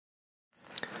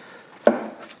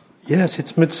Yes,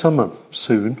 it's midsummer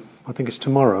soon. I think it's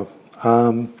tomorrow.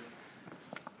 And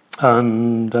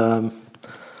that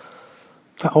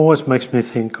always makes me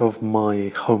think of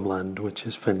my homeland, which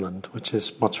is Finland, which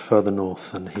is much further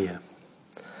north than here.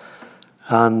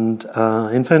 And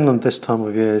in Finland, this time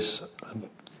of year is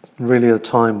really a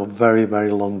time of very,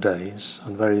 very long days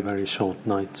and very, very short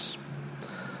nights.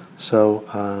 So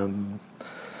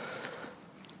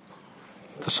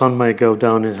the sun may go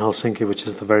down in Helsinki, which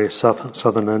is the very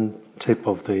southern end tip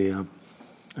of Finland.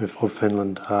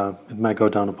 It may go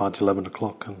down about 11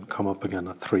 o'clock and come up again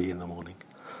at 3 in the morning.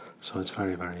 So it's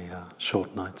very, very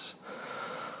short nights.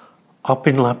 Up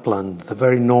in Lapland, the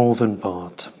very northern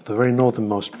part, the very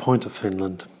northernmost point of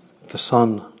Finland, the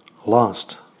sun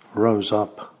last rose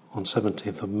up on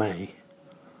 17th of May,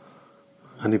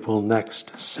 and it will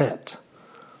next set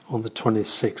on the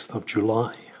 26th of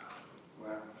July.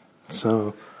 Wow.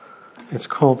 So it's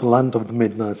called the land of the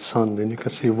midnight sun, and you can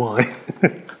see why.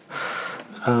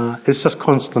 It's just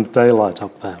constant daylight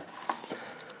up there.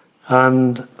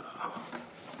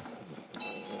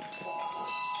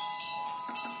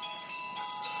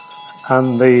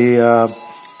 And the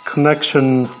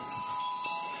connection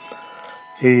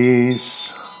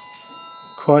is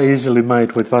quite easily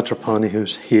made with Vajrapani,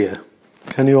 who's here.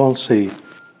 Can you all see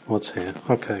what's here?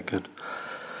 Okay, good.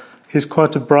 He's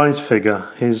quite a bright figure.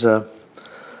 He's a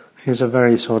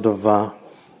very sort of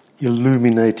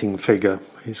illuminating figure.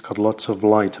 He's got lots of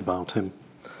light about him.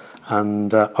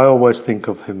 And I always think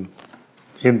of him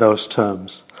in those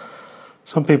terms.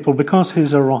 Some people, because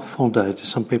he's a wrathful deity,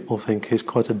 some people think he's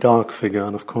quite a dark figure,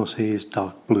 and of course he is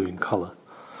dark blue in colour.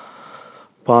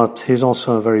 But he's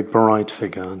also a very bright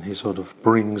figure, and he sort of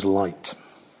brings light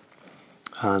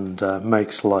and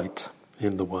makes light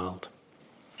in the world.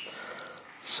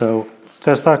 So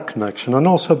there's that connection, and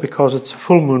also because it's a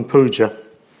full moon puja,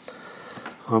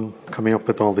 I'm coming up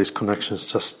with all these connections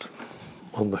just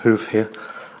on the hoof here.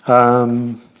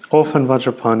 Often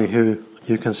Vajrapani, who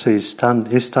you can see is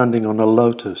standing on a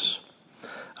lotus,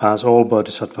 as all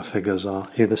bodhisattva figures are,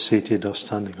 either seated or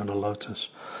standing on a lotus,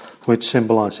 which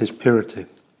symbolizes purity,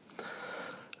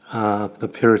 the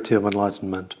purity of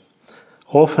enlightenment.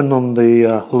 Often on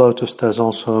the lotus there's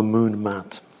also a moon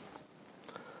mat,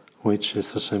 which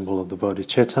is the symbol of the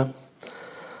bodhicitta.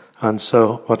 And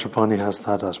so Vajrapani has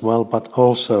that as well, but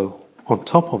also on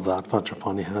top of that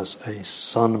Vajrapani has a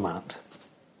sun mat,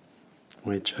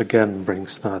 which again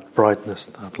brings that brightness,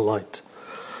 that light,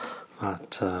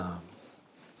 that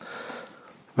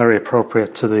very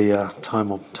appropriate to the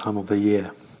time of the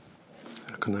year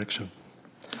connection.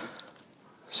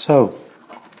 So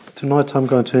tonight I'm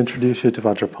going to introduce you to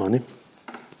Vajrapani.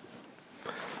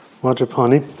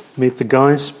 Vajrapani, meet the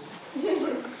guys.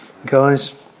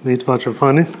 Guys, meet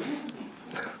Vajrapani.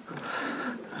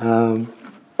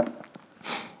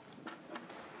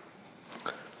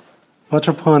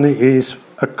 Vajrapani is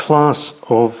a class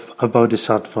of a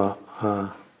bodhisattva,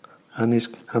 and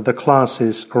the class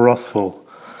is wrathful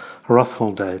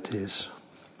deities.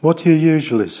 What you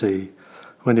usually see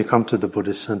when you come to the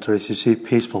Buddhist center is you see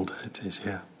peaceful deities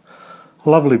here,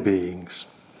 lovely beings,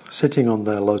 sitting on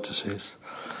their lotuses,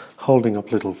 holding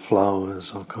up little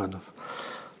flowers or kind of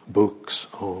books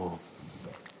or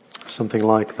something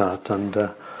like that,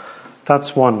 and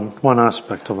that's one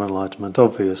aspect of enlightenment,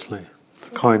 obviously.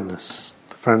 The kindness,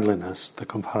 the friendliness, the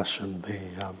compassion,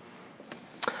 the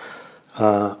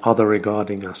other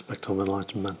regarding aspect of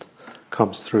enlightenment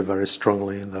comes through very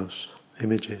strongly in those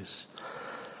images.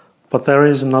 But there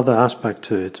is another aspect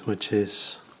to it, which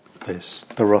is this,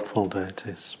 the wrathful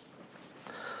deities.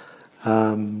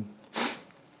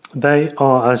 They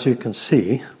are, as you can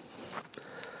see,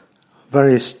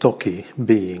 very stocky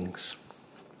beings.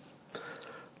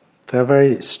 They're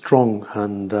very strong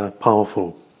and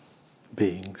powerful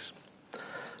beings.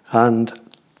 And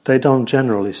they don't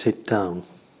generally sit down.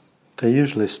 They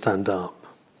usually stand up.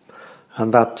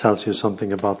 And that tells you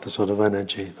something about the sort of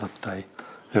energy that they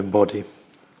embody.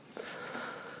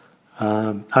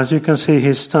 As you can see,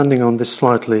 he's standing on this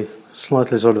slightly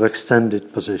sort of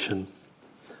extended position,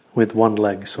 with one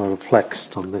leg sort of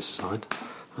flexed on this side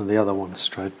and the other one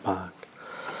straight back.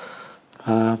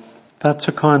 That's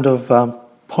a kind of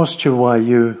posture where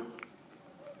you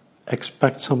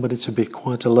expect somebody to be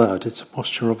quite alert. It's a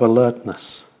posture of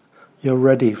alertness. You're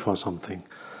ready for something.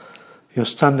 You're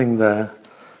standing there,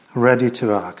 ready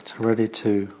to act, ready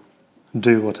to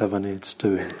do whatever needs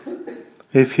doing.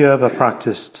 If you ever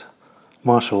practiced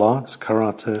martial arts,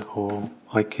 karate or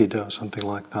aikido, something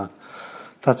like that,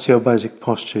 that's your basic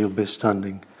posture. You'll be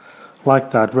standing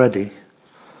like that, ready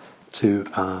to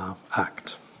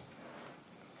act.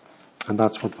 And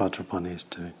that's what Vajrapani is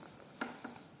doing.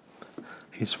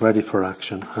 He's ready for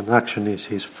action, and action is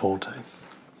his forte.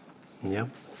 Yeah.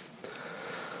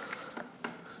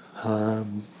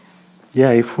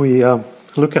 If we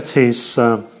look at his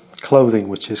clothing,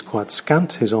 which is quite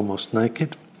scant, he's almost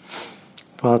naked,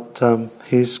 but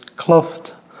he's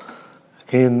clothed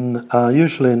in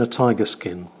usually in a tiger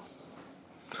skin.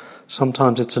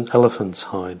 Sometimes it's an elephant's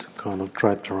hide, kind of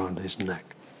draped around his neck.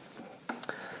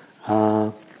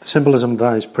 The symbolism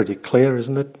there is pretty clear,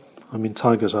 isn't it? I mean,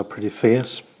 tigers are pretty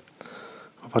fierce.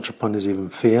 Vajrapani is even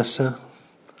fiercer.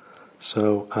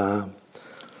 So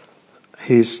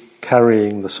he's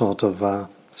carrying the sort of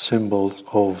symbol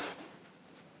of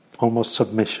almost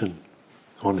submission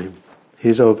on him.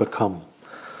 He's overcome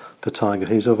the tiger.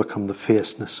 He's overcome the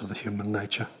fierceness of the human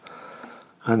nature.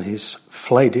 And he's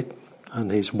flayed it,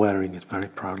 and he's wearing it very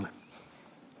proudly.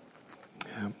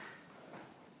 Yeah.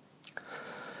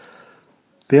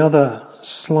 The other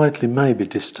slightly maybe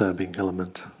disturbing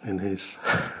element in his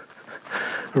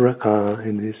what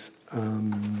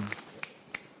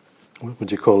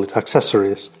would you call it,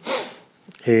 accessories,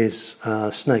 is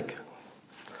a snake.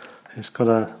 He's got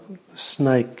a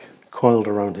snake coiled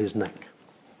around his neck.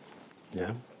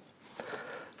 Yeah.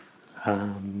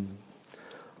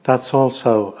 That's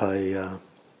also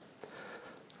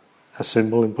a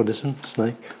symbol in Buddhism,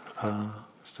 snake.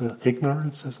 It's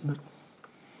ignorance, isn't it?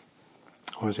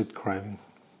 Or is it craving?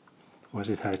 Or is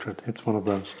it hatred? It's one of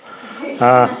those.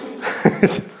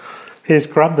 He's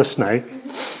grabbed the snake,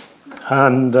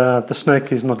 and the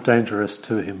snake is not dangerous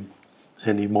to him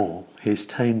anymore. He's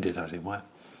tamed it, as it were.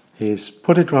 He's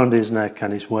put it round his neck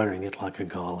and he's wearing it like a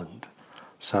garland.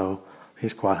 So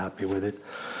he's quite happy with it.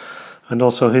 And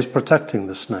also he's protecting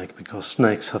the snake, because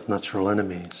snakes have natural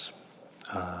enemies.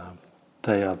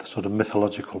 They are the sort of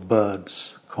mythological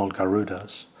birds called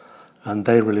Garudas, and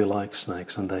they really like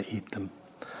snakes and they eat them.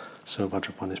 So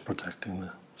Vajrapani is protecting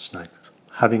the snakes,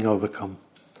 having overcome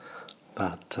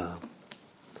that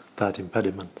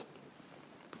impediment.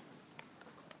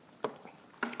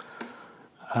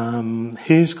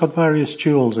 He's got various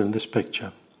jewels in this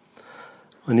picture,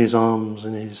 in his arms,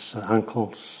 in his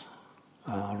ankles,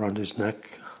 around his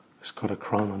neck. He's got a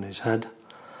crown on his head.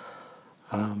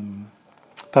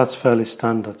 That's fairly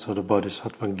standard sort of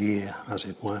bodhisattva gear, as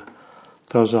it were.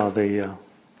 Those are the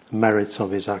merits of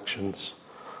his actions,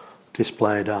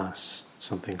 displayed as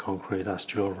something concrete, as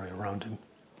jewelry around him.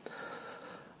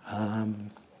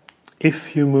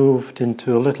 If you moved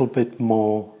into a little bit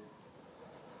more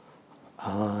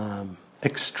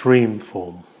extreme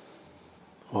form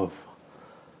of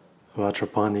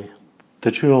Vajrapani,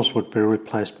 the jewels would be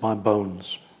replaced by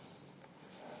bones.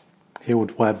 He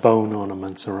would wear bone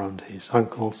ornaments around his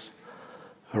ankles,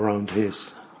 around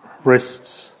his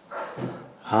wrists,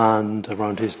 and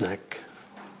around his neck.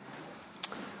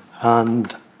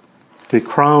 And the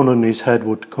crown on his head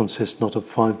would consist not of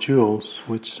 5 jewels,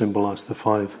 which symbolize the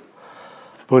 5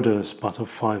 Buddhas, but of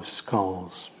 5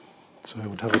 skulls. So he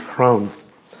would have a crown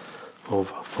of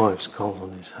 5 skulls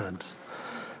on his head.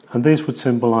 And these would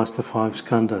symbolize the 5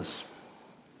 skandhas.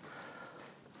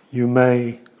 You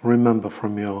may remember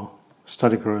from your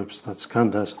study groups that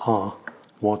skandhas are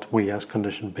what we as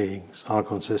conditioned beings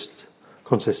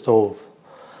consist of.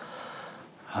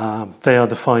 They are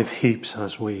the 5 heaps,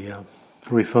 as we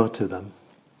refer to them.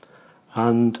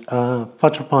 And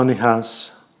Vajrapani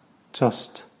has,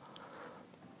 just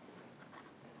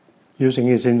using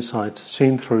his insight,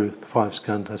 seen through the 5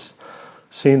 skandhas,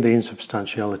 seen the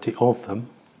insubstantiality of them,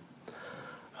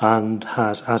 and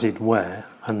has, as it were,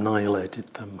 annihilated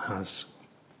them, has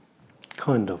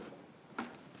kind of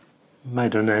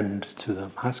made an end to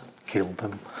them, has killed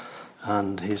them,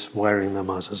 and he's wearing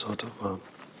them as a sort of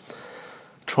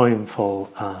triumphal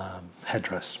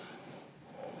headdress.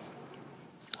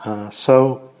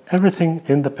 So everything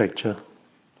in the picture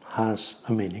has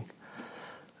a meaning.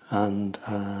 And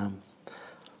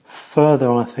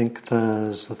further, I think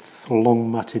there's the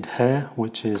long matted hair,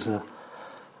 which is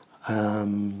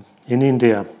in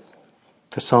India,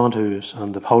 the sadhus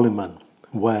and the holy men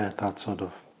wear that sort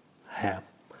of hair.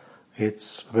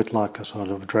 It's a bit like a sort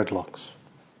of dreadlocks.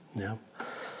 Yeah.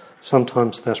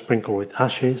 Sometimes they're sprinkled with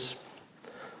ashes.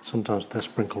 Sometimes they're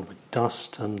sprinkled with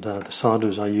dust, and the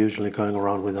sadhus are usually going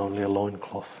around with only a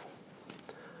loincloth.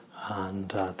 And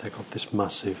they've got this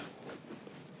massive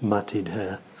matted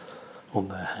hair on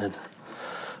their head.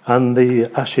 And the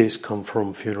ashes come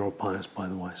from funeral pyres, by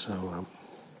the way, so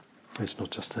it's not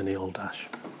just any old ash.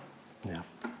 Yeah.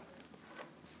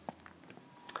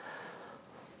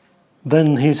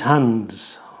 Then his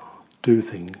hands do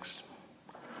things.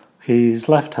 His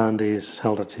left hand is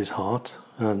held at his heart,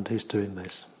 and he's doing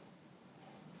this.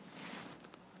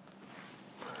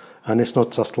 And it's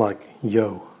not just like,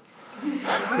 yo.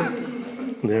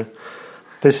 Yeah.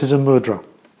 This is a mudra.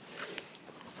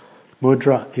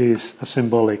 Mudra is a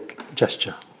symbolic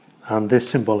gesture. And this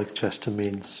symbolic gesture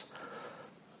means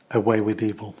away with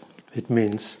evil. It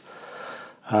means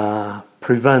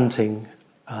preventing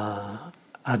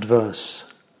adverse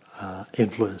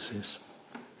influences,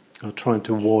 or trying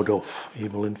to ward off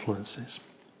evil influences.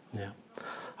 Yeah.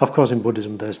 Of course, in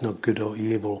Buddhism, there's no good or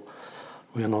evil.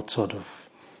 We are not sort of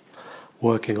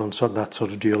working on that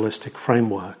sort of dualistic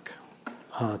framework.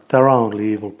 There are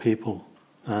only evil people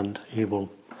and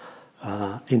evil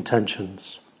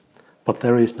intentions, but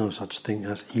there is no such thing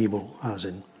as evil, as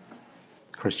in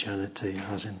Christianity,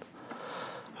 as in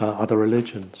other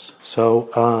religions.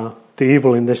 So the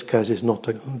evil in this case is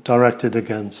not directed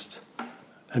against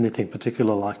anything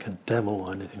particular like a devil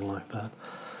or anything like that.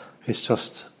 It's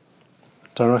just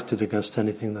directed against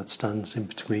anything that stands in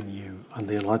between you and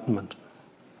the enlightenment.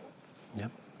 Yeah.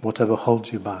 Whatever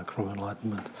holds you back from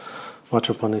enlightenment.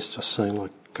 Vajrapāṇi is just saying,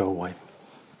 like, go away.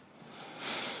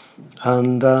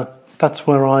 And that's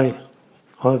where I've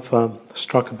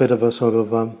struck a bit of a sort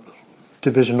of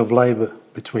division of labour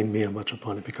between me and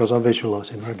Vajrapāṇi, because I visualise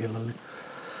him regularly.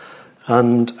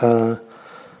 And I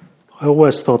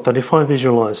always thought that if I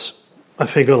visualise a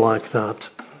figure like that,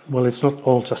 well, it's not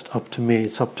all just up to me,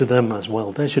 it's up to them as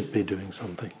well. They should be doing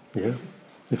something, yeah?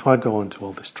 If I go into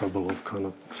all this trouble of kind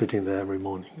of sitting there every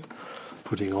morning,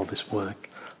 putting all this work,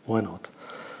 why not?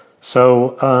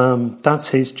 So that's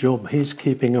his job. He's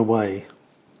keeping away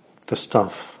the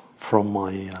stuff from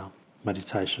my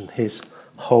meditation. He's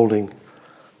holding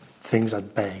things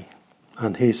at bay,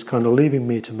 and he's kind of leaving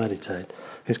me to meditate.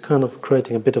 He's kind of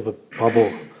creating a bit of a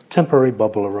bubble, temporary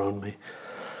bubble around me.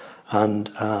 And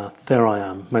there I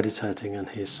am, meditating, and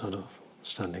he's sort of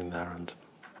standing there and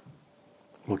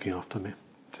looking after me.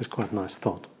 It's quite a nice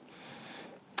thought.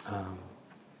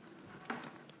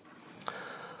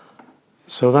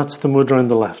 So that's the mudra in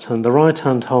the left hand. The right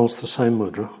hand holds the same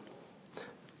mudra,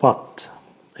 but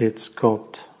it's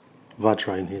got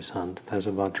Vajra in his hand. There's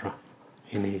a Vajra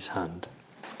in his hand.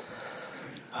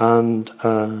 And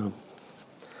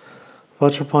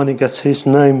Vajrapāṇi gets his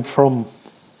name from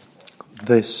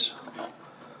this,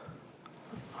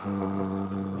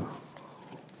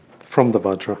 from the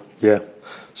Vajra, yeah.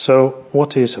 So,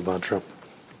 what is a Vajra?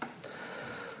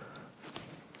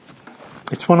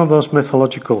 It's one of those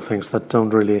mythological things that don't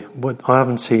really... I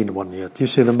haven't seen one yet. You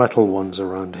see the metal ones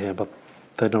around here, but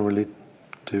they don't really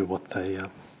do what they're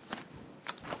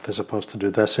supposed to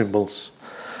do. They're symbols.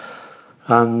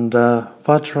 And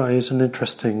Vajra is an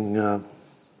interesting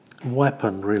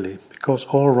weapon, really, because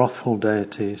all wrathful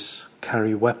deities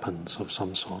carry weapons of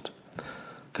some sort.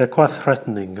 They're quite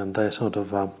threatening, and they're sort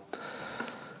of...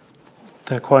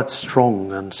 they're quite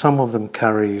strong, and some of them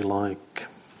carry like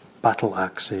battle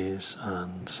axes,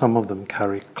 and some of them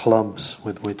carry clubs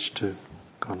with which to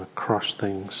kind of crush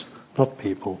things, not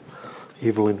people,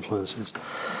 evil influences.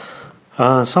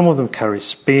 Some of them carry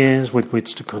spears with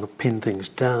which to kind of pin things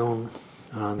down,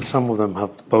 and some of them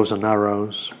have bows and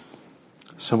arrows,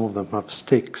 some of them have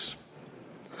sticks.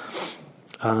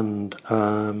 And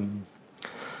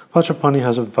Vajrapāṇi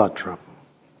has a Vajra,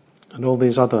 and all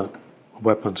these other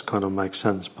weapons kind of make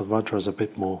sense, but Vajra is a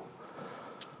bit more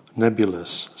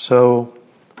nebulous. So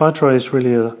Vajra is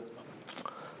really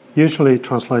usually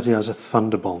translated as a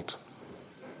thunderbolt.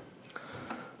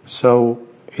 So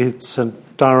it's a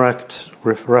direct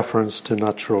reference to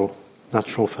natural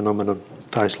phenomenon,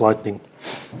 that is lightning.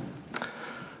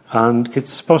 And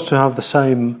it's supposed to have the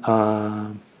same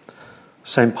power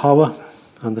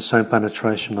and the same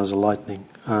penetration as a lightning,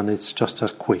 and it's just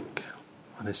as quick,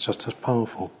 and it's just as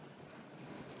powerful.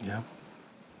 Yeah.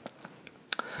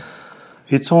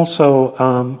 It's also,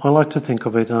 I like to think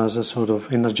of it as a sort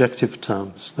of, in adjective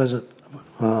terms, there's a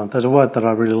word that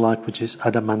I really like, which is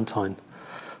adamantine,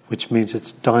 which means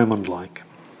it's diamond-like.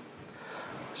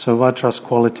 So Vajra's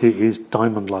quality is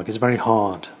diamond-like, it's very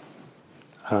hard.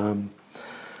 The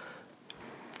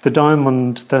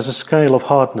diamond, there's a scale of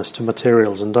hardness to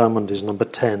materials, and diamond is number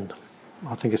 10.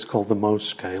 I think it's called the Mohs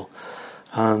scale.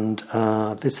 And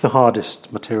it's the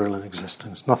hardest material in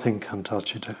existence. Nothing can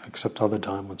touch it except other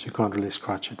diamonds. You can't really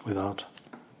scratch it without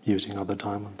using other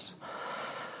diamonds.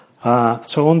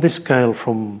 So on this scale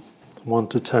from 1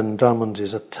 to 10, diamond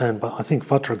is at 10, but I think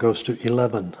Vajra goes to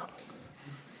 11.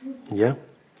 Yeah?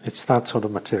 It's that sort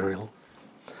of material.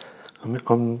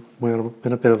 We're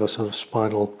in a bit of a sort of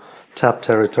spinal tap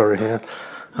territory here,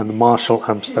 and the Marshall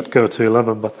amps that go to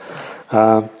 11, but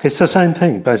it's the same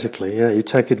thing, basically. Yeah, you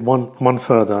take it one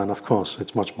further, and of course,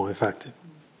 it's much more effective.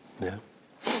 Yeah,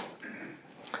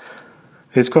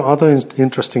 it's got other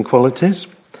interesting qualities.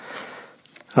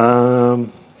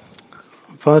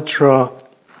 Vajra,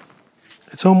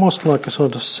 it's almost like a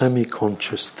sort of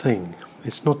semi-conscious thing.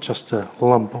 It's not just a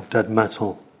lump of dead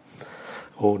metal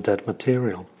or dead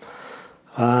material.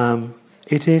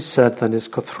 It is said that it's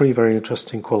got three very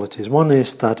interesting qualities. One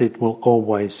is that it will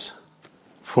always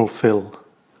fulfill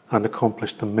and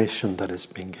accomplish the mission that it's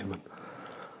been given.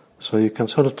 So you can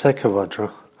sort of take a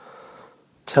Vajra,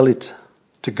 tell it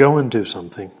to go and do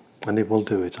something, and it will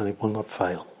do it, and it will not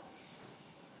fail.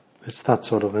 It's that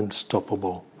sort of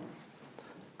unstoppable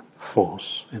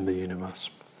force in the universe.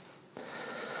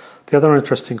 The other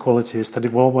interesting quality is that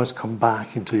it will always come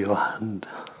back into your hand.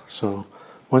 So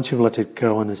once you've let it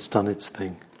go and it's done its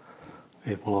thing,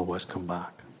 it will always come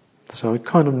back. So it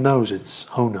kind of knows its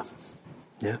owner.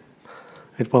 Yeah,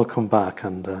 it will come back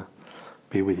and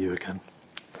be with you again.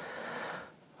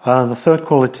 The third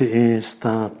quality is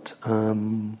that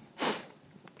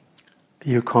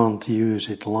you can't use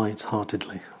it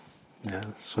light-heartedly. Yeah,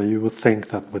 so you would think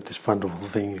that with this wonderful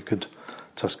thing you could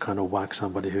just kind of whack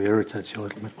somebody who irritates you a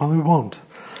little bit. Well, it won't.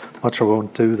 Vajra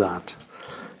won't do that.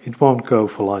 It won't go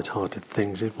for light-hearted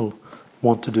things. It will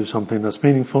want to do something that's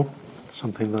meaningful,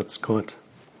 something that's quite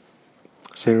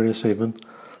serious even,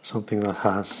 something that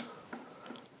has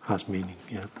meaning.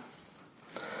 Yeah.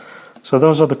 So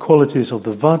those are the qualities of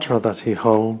the Vajra that he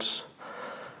holds.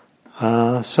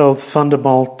 So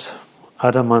thunderbolt,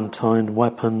 adamantine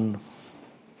weapon,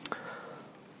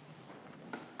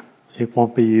 it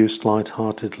won't be used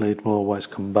light-heartedly, it will always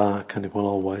come back and it will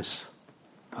always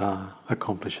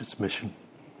accomplish its mission.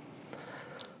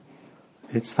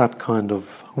 It's that kind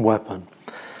of weapon.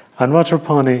 And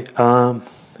Vajrapani,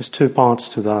 there's two parts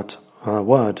to that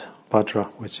word, Vajra,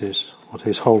 which is what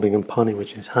he's holding, and Pani,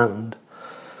 which is hand.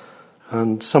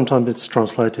 And sometimes it's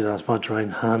translated as Vajra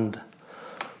in hand.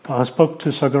 But I spoke to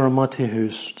Sagaramati,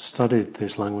 who's studied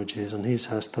these languages, and he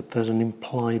says that there's an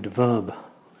implied verb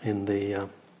in the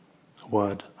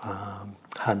word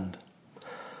hand.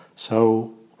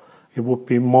 So it would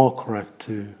be more correct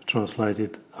to translate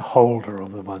it a holder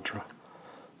of the Vajra,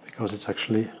 because it's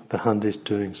actually the hand is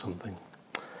doing something.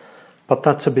 But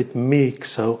that's a bit meek,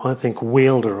 so I think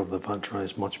wielder of the Vajra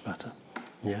is much better.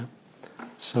 Yeah.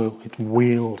 So it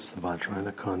wields the Vajra in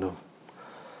a kind of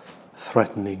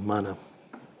threatening manner.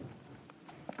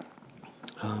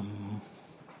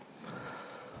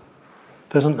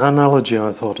 There's an analogy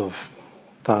I thought of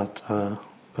that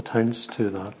pertains to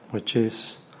that, which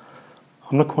is,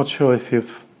 I'm not quite sure if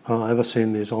you've ever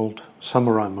seen these old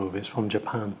samurai movies from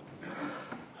Japan.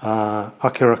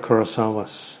 Akira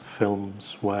Kurosawa's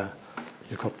films, where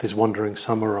you've got these wandering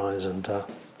samurais and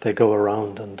they go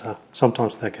around and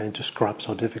sometimes they get into scraps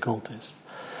or difficulties.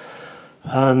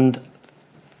 And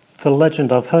the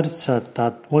legend, I've heard it said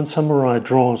that when samurai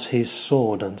draws his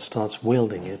sword and starts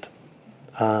wielding it,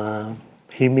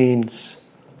 he means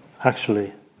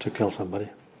actually to kill somebody.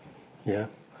 Yeah.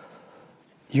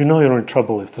 You know you're in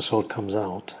trouble if the sword comes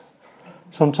out.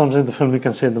 Sometimes in the film you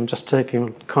can see them just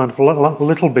taking kind of a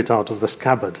little bit out of the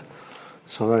scabbard,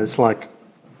 so that it's like,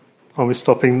 are we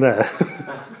stopping there?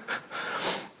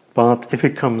 But if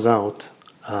it comes out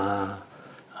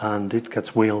and it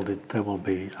gets wielded, there will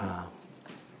be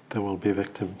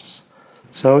victims.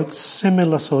 So it's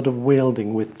similar sort of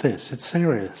wielding with this. It's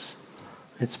serious.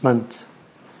 It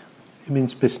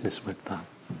means business with that.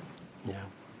 Yeah.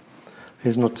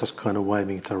 He's not just kind of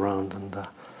waving it around and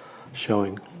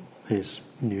showing his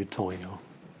new toy or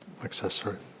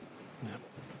accessory. Yeah.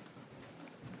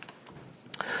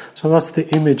 So that's the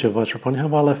image of Vajrapani.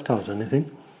 Have I left out anything?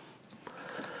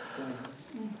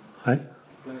 Hey?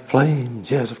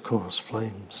 Flames, yes, of course,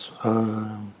 flames.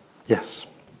 Yes.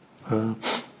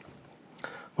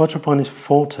 Vajrapani's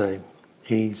forte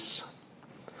is,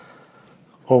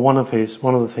 or one of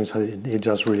the things that he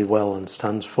does really well and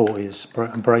stands for is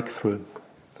a breakthrough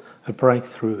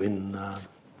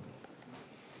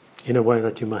in a way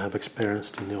that you may have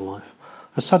experienced in your life.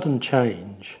 A sudden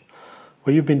change,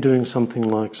 where you've been doing something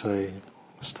like, say,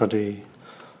 study,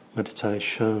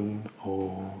 meditation,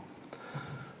 or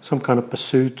some kind of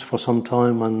pursuit for some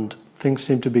time, and things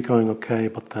seem to be going okay,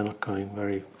 but they're not going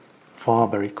very far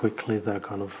very quickly. They're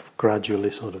kind of gradually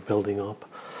sort of building up.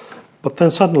 But then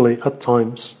suddenly, at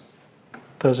times,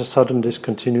 there's a sudden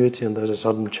discontinuity and there's a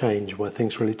sudden change where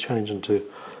things really change into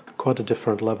quite a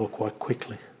different level quite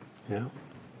quickly. Yeah.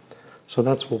 So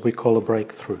that's what we call a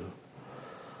breakthrough.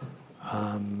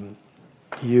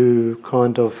 You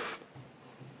kind of,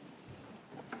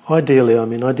 ideally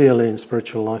in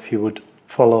spiritual life, you would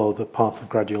follow the path of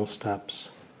gradual steps.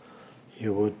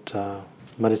 You would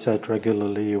meditate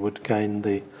regularly, you would gain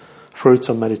the fruits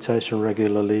of meditation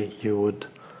regularly, you would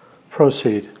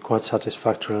proceed quite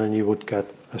satisfactorily and you would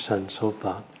get a sense of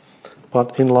that.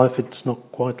 But in life it's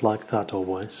not quite like that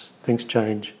always. Things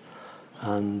change,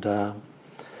 and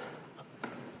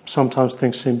sometimes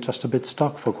things seem just a bit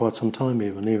stuck for quite some time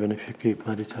even if you keep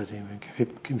meditating, if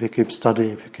you keep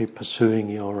studying, if you keep pursuing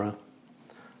your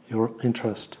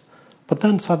interest. But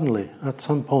then suddenly, at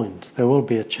some point, there will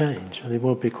be a change, and it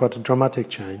will be quite a dramatic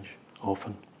change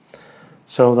often.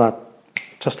 So that,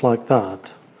 just like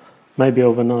that, maybe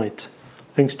overnight,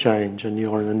 things change and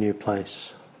you're in a new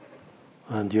place,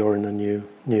 and you're in a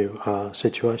new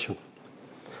situation.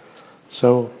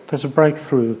 So there's a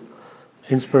breakthrough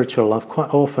in spiritual life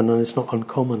quite often, and it's not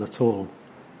uncommon at all,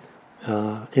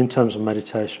 in terms of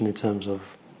meditation, in terms of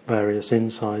various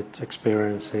insights,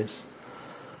 experiences,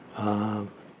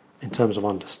 in terms of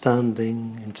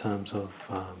understanding, in terms of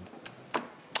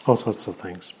all sorts of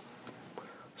things.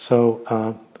 So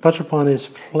Vajrapani's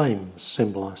flames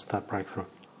symbolise that breakthrough.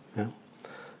 Yeah?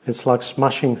 It's like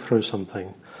smashing through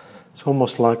something. It's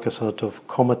almost like a sort of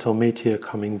comet or meteor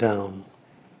coming down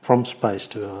from space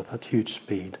to Earth at huge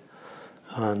speed.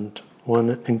 And when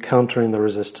encountering the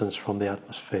resistance from the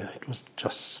atmosphere, it was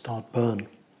just start burning.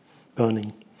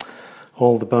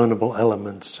 All the burnable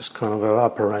elements just kind of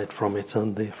evaporate from it,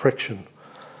 and the friction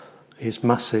is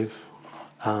massive,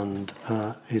 and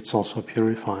it's also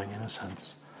purifying in a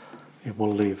sense. It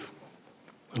will leave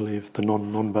the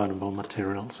non-burnable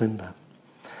materials in there.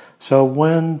 So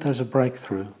when there's a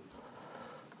breakthrough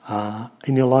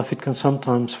in your life, it can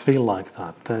sometimes feel like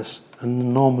that. There's an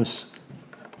enormous,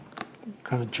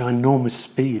 kind of ginormous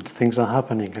speed. Things are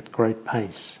happening at great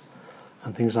pace,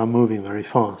 and things are moving very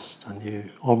fast, and you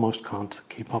almost can't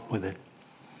keep up with it.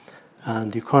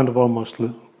 And you kind of almost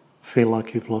feel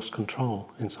like you've lost control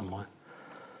in some way.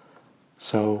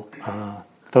 So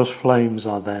those flames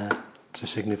are there to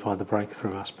signify the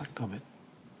breakthrough aspect of it.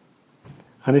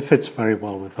 And it fits very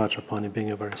well with Vajrapani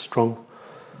being a very strong,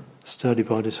 sturdy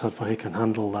bodhisattva. He can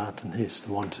handle that, and he's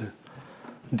the one to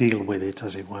deal with it,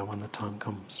 as it were, when the time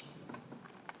comes.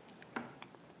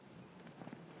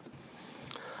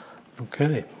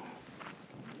 Okay.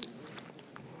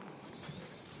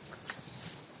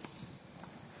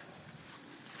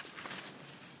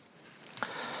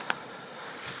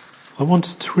 I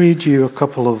wanted to read you a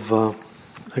couple of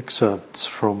excerpts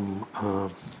from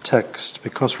text,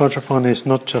 because Vajrapani is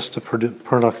not just a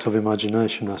product of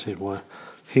imagination, as it were.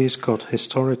 He's got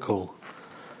historical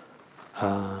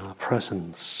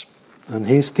presence, and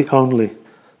he's the only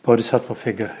bodhisattva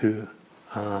figure who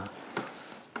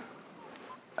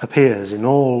appears in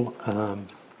all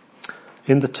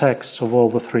in the texts of all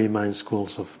the three main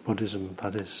schools of Buddhism,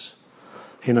 that is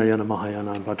Hinayana,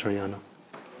 Mahayana and Vajrayana.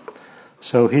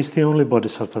 So he's the only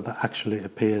bodhisattva that actually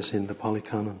appears in the Pali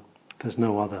Canon. There's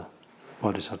no other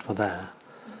bodhisattva there.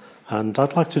 And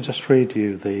I'd like to just read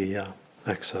you the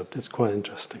excerpt. It's quite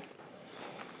interesting.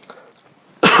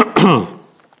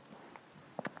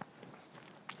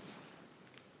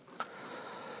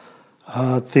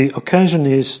 The occasion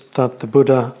is that the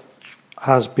Buddha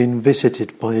has been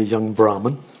visited by a young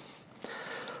Brahmin.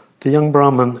 The young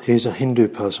Brahmin is a Hindu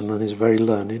person and is very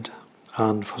learned,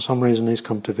 and for some reason he's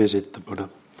come to visit the Buddha.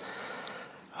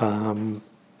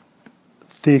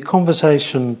 The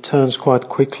conversation turns quite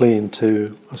quickly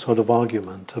into a sort of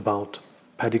argument about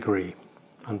pedigree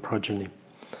and progeny.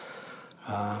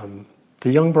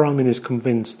 The young Brahmin is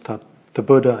convinced that the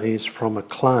Buddha is from a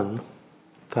clan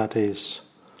that is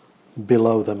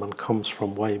below them and comes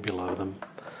from way below them.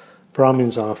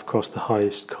 Brahmins are, of course, the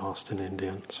highest caste in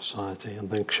Indian society, and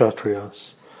then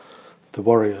Kshatriyas, the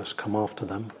warriors, come after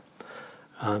them.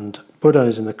 And Buddha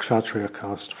is in the Kshatriya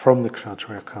caste, from the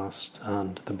Kshatriya caste,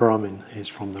 and the Brahmin is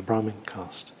from the Brahmin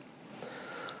caste.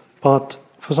 But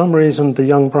for some reason, the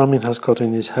young Brahmin has got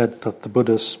in his head that the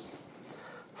Buddha's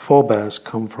forebears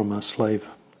come from a slave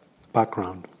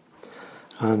background.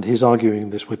 And he's arguing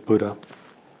this with Buddha.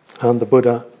 And the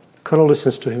Buddha kind of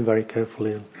listens to him very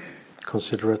carefully and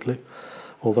considerately,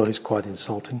 although he's quite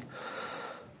insulting.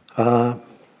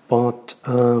 But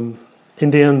in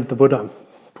the end, the Buddha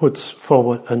puts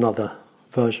forward another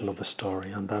version of the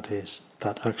story, and that is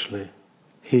that actually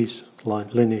his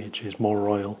lineage is more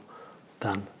royal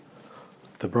than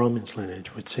the Brahmin's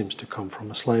lineage, which seems to come from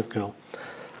a slave girl.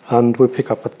 And we pick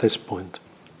up at this point.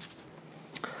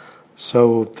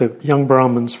 So the young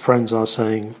Brahmin's friends are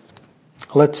saying,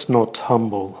 let's not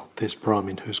humble this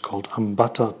Brahmin who's called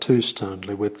Ambata too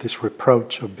sternly with this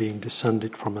reproach of being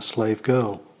descended from a slave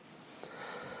girl.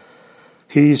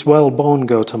 He is well-born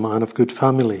Gautama and of good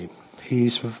family. He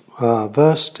is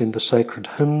versed in the sacred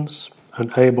hymns,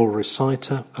 an able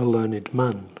reciter, a learned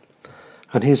man,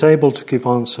 and he is able to give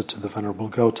answer to the Venerable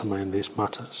Gautama in these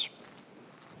matters.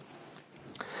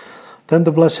 Then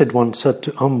the Blessed One said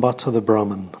to Ambata the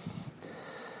Brahmin,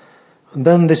 and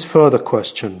then this further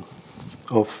question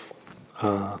of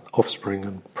offspring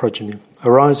and progeny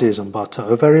arises, Ambata,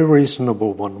 a very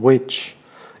reasonable one, which,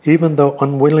 even though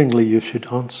unwillingly, you should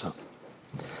answer.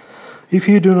 If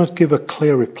you do not give a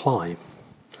clear reply,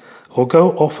 or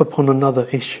go off upon another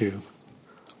issue,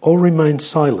 or remain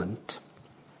silent,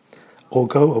 or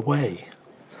go away,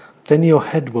 then your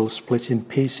head will split in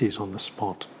pieces on the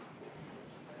spot.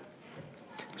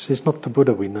 This is not the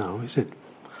Buddha we know, is it?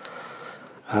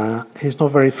 He's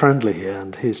not very friendly here,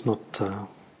 and he's not,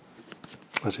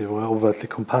 as it were, overtly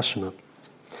compassionate.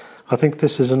 I think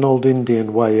this is an old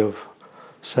Indian way of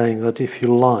saying that if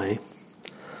you lie,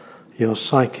 your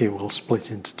psyche will split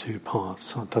into two parts.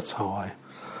 So that's how I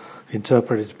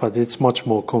interpret it, but it's much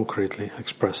more concretely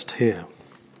expressed here.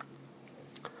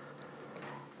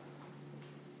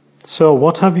 So,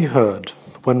 what have you heard?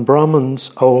 When Brahmins,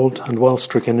 old and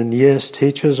well-stricken in years,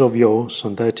 teachers of yours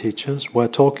and their teachers, were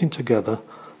talking together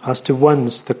as to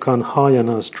whence the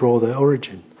Kanhayanas draw their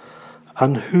origin,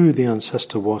 and who the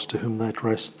ancestor was to whom they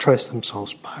trace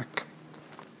themselves back.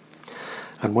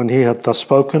 And when he had thus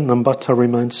spoken, Ambata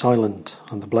remained silent,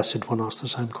 and the Blessed One asked the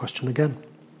same question again.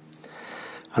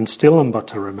 And still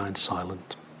Ambata remained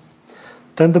silent.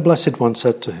 Then the Blessed One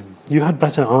said to him, you had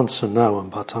better answer now,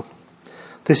 Ambata.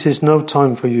 This is no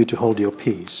time for you to hold your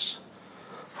peace.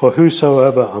 For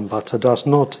whosoever, Ambata, does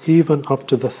not, even up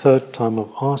to the third time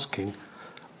of asking,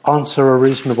 answer a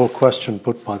reasonable question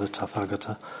put by the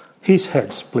Tathagata, his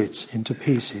head splits into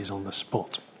pieces on the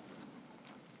spot.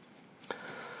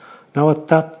 Now at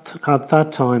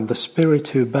that time the spirit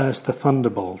who bears the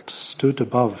thunderbolt stood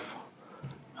above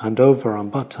and over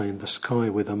Ambata in the sky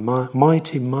with a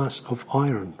mighty mass of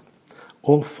iron,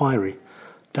 all fiery,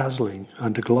 dazzling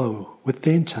and aglow, with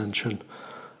the intention,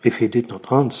 if he did not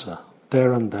answer,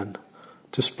 there and then,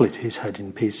 to split his head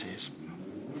in pieces.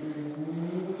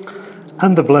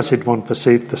 And the Blessed One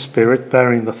perceived the spirit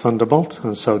bearing the thunderbolt,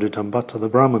 and so did Ambata the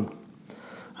Brahmin.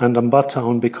 And Ambata,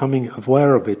 on becoming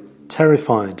aware of it,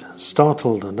 terrified,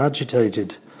 startled and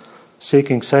agitated,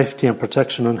 seeking safety and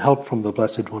protection and help from the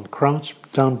Blessed One,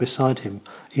 crouched down beside him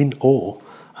in awe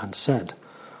and said,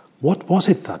 what was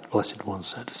it that Blessed One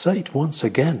said? Say it once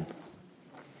again.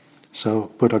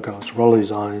 So Buddha goes, roll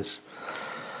his eyes.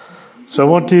 So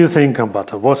what do you think,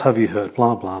 Ambata? What have you heard?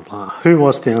 Blah, blah, blah. Who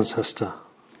was the ancestor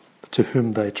to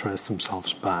whom they trace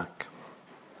themselves back?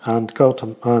 And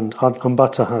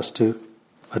Ambata has to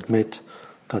admit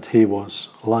that he was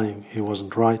lying, he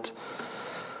wasn't right.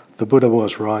 The Buddha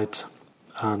was right,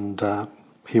 and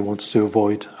he wants to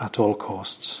avoid at all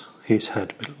costs his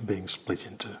head being split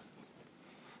into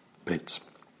bits.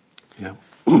 Yeah.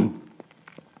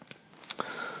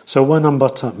 So when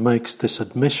Ambata makes this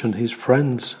admission, his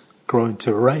friends grow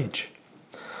into a rage.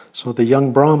 So the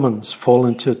young Brahmins fall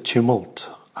into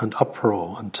tumult and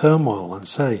uproar and turmoil and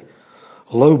say,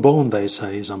 low born, they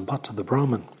say, is Ambata the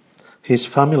Brahmin. His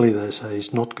family, they say,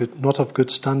 is not of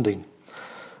good standing.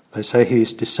 They say he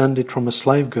is descended from a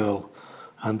slave girl,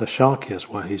 and the Shakyas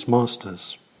were his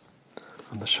masters.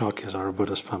 And the Shakyas are a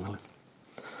Buddhist family.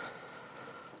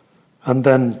 And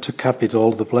then, to cap it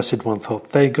all, the Blessed One thought,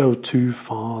 they go too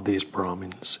far, these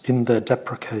Brahmins, in their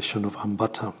deprecation of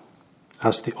Ambata,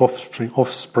 as the offspring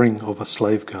of a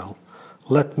slave girl.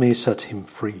 Let me set him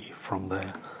free from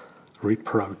their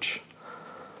reproach.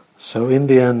 So in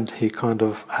the end, he kind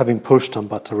of, having pushed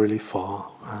Ambata really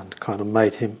far and kind of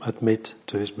made him admit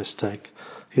to his mistake,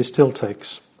 he still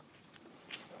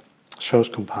shows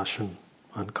compassion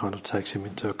and kind of takes him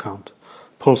into account,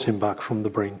 pulls him back from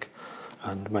the brink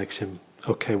and makes him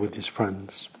okay with his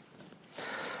friends.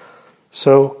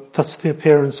 So that's the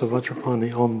appearance of Vajrapani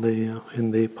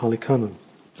in the Pali Canon.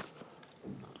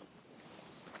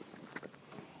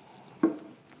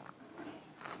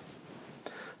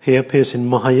 He appears in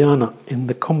Mahayana in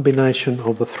the combination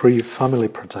of the three family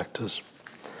protectors.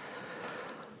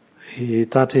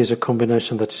 That is a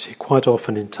combination that you see quite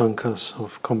often in Tankas,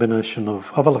 of combination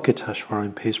of Avalokiteshvara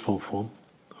in peaceful form,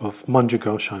 of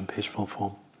Manjughosha in peaceful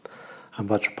form, and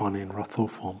Vajrapani in wrathful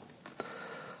form.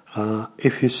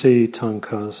 If you see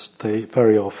Tankas, they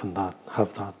very often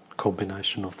have that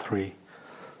combination of three.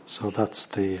 So that's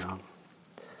the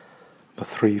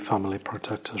three family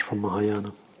protectors from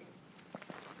Mahayana.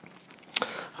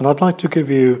 And I'd like to give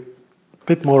you a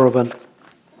bit more of a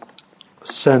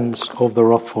sense of the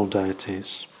wrathful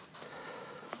deities.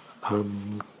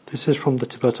 This is from the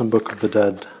Tibetan Book of the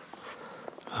Dead,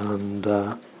 and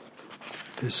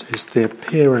this is the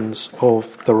appearance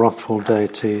of the wrathful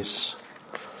deities.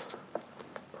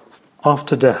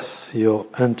 After death, you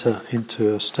enter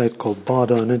into a state called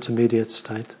Bada, an intermediate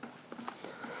state,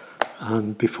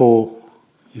 And before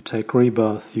you take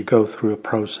rebirth, you go through a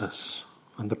process.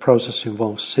 And the process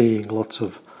involves seeing lots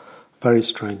of very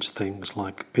strange things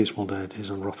like peaceful deities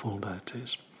and wrathful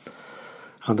deities.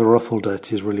 And the wrathful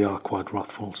deities really are quite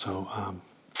wrathful, so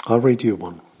I'll read you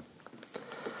one.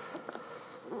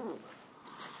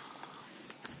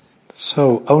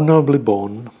 So, O nobly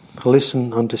born,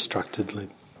 listen undistractedly.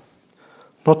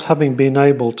 Not having been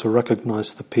able to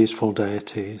recognize the peaceful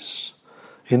deities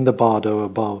in the bardo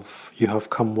above, you have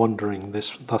come wandering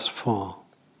thus far.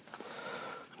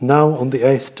 Now on the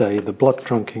 8th day, the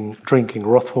blood-drinking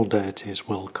wrathful deities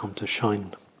will come to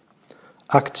shine.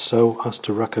 Act so as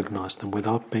to recognize them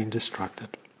without being distracted.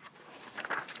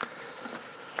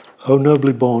 O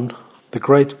nobly born, the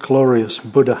great glorious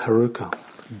Buddha Heruka,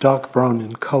 dark brown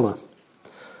in color,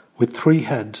 with 3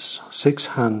 heads, 6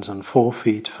 hands and 4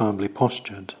 feet firmly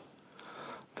postured,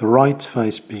 the right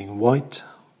face being white,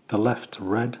 the left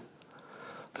red,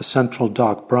 the central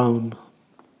dark brown,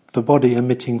 the body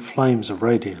emitting flames of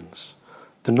radiance,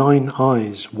 the 9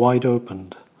 eyes wide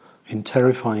opened in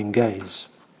terrifying gaze,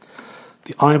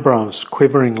 the eyebrows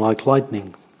quivering like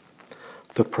lightning,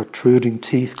 the protruding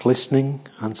teeth glistening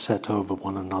and set over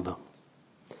one another,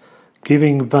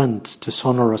 giving vent to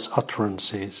sonorous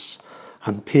utterances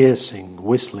and piercing,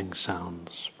 whistling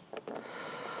sounds.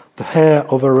 The hair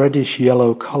of a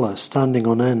reddish-yellow colour standing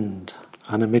on end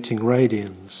and emitting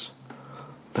radiance.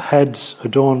 The heads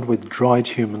adorned with dried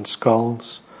human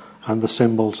skulls and the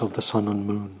symbols of the sun and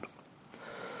moon.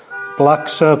 Black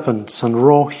serpents and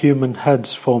raw human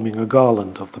heads forming a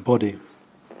garland of the body.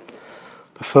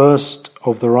 The first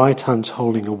of the right hands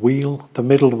holding a wheel, the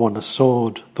middle one a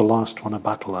sword, the last one a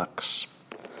battle axe.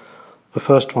 The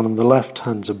first one on the left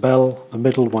hand's a bell, the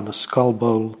middle one a skull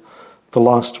bowl, the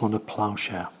last one a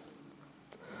ploughshare.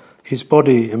 His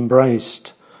body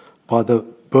embraced by the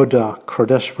Buddha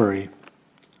Krodeshvari,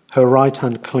 her right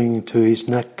hand clinging to his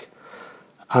neck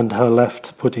and her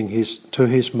left putting to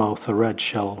his mouth a red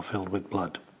shell filled with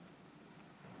blood.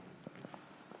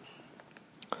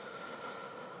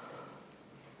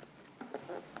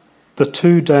 The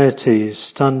 2 deities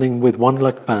standing with one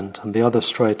leg bent and the other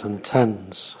straight and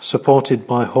tens, supported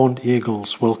by horned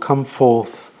eagles, will come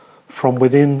forth from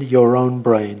within your own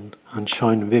brain and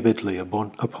shine vividly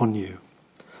upon you.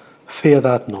 Fear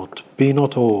that not, be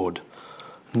not awed,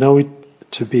 know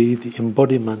it to be the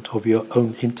embodiment of your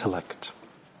own intellect.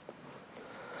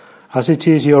 As it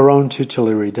is your own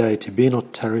tutelary deity, be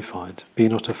not terrified, be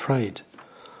not afraid,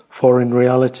 for in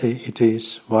reality it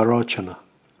is Vairochana.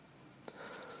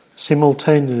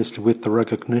 Simultaneously with the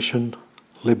recognition,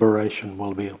 liberation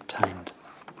will be obtained.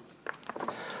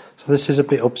 So this is a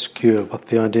bit obscure, but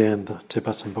the idea in the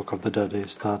Tibetan Book of the Dead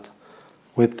is that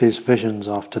with these visions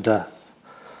after death,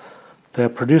 they are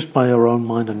produced by your own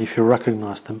mind, and if you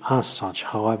recognize them as such,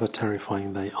 however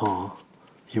terrifying they are,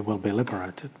 you will be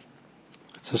liberated.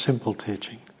 It's a simple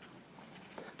teaching,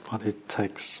 but it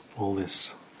takes all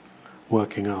this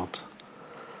working out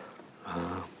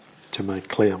to make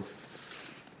clear.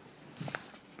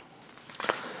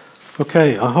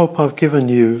 Okay, I hope I've given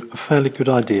you a fairly good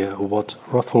idea of what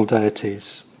wrathful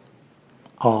deities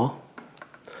are,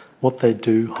 what they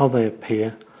do, how they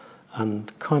appear,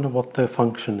 and kind of what their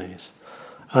function is.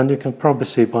 And you can probably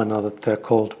see by now that they're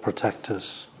called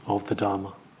protectors of the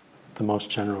Dharma, the most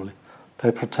generally. They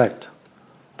protect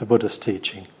the Buddha's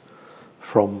teaching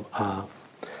from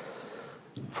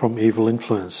evil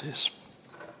influences.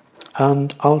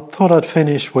 And I thought I'd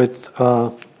finish with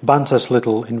Bante's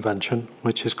little invention,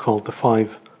 which is called the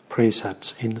 5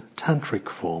 precepts in tantric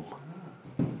form.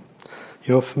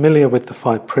 You're familiar with the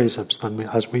 5 precepts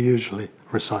as we usually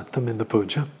recite them in the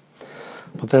puja,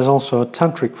 but there's also a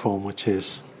tantric form which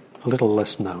is a little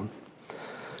less known,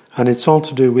 and it's all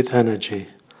to do with energy,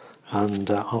 and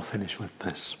I'll finish with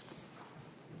this.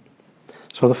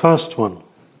 So the first one: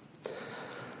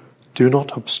 do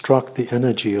not obstruct the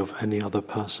energy of any other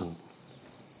person.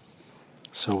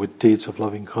 So with deeds of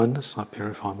loving kindness, I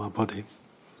purify my body.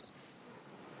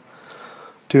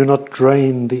 Do not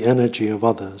drain the energy of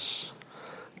others.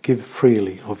 Give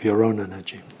freely of your own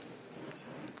energy.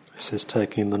 This is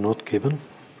taking the not given.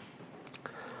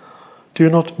 Do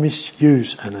not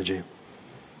misuse energy.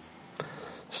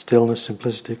 Stillness,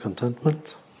 simplicity,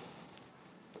 contentment.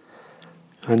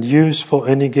 And use for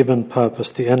any given purpose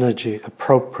the energy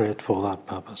appropriate for that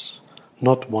purpose,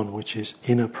 not one which is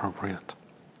inappropriate.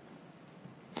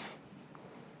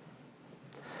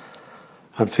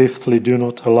 And fifthly, do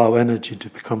not allow energy to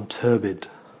become turbid.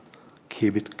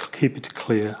 Keep it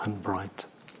clear and bright.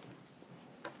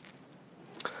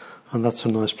 And that's a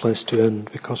nice place to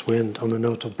end, because we end on a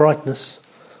note of brightness,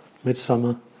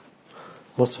 midsummer,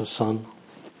 lots of sun,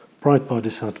 bright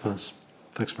bodhisattvas.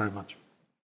 Thanks very much.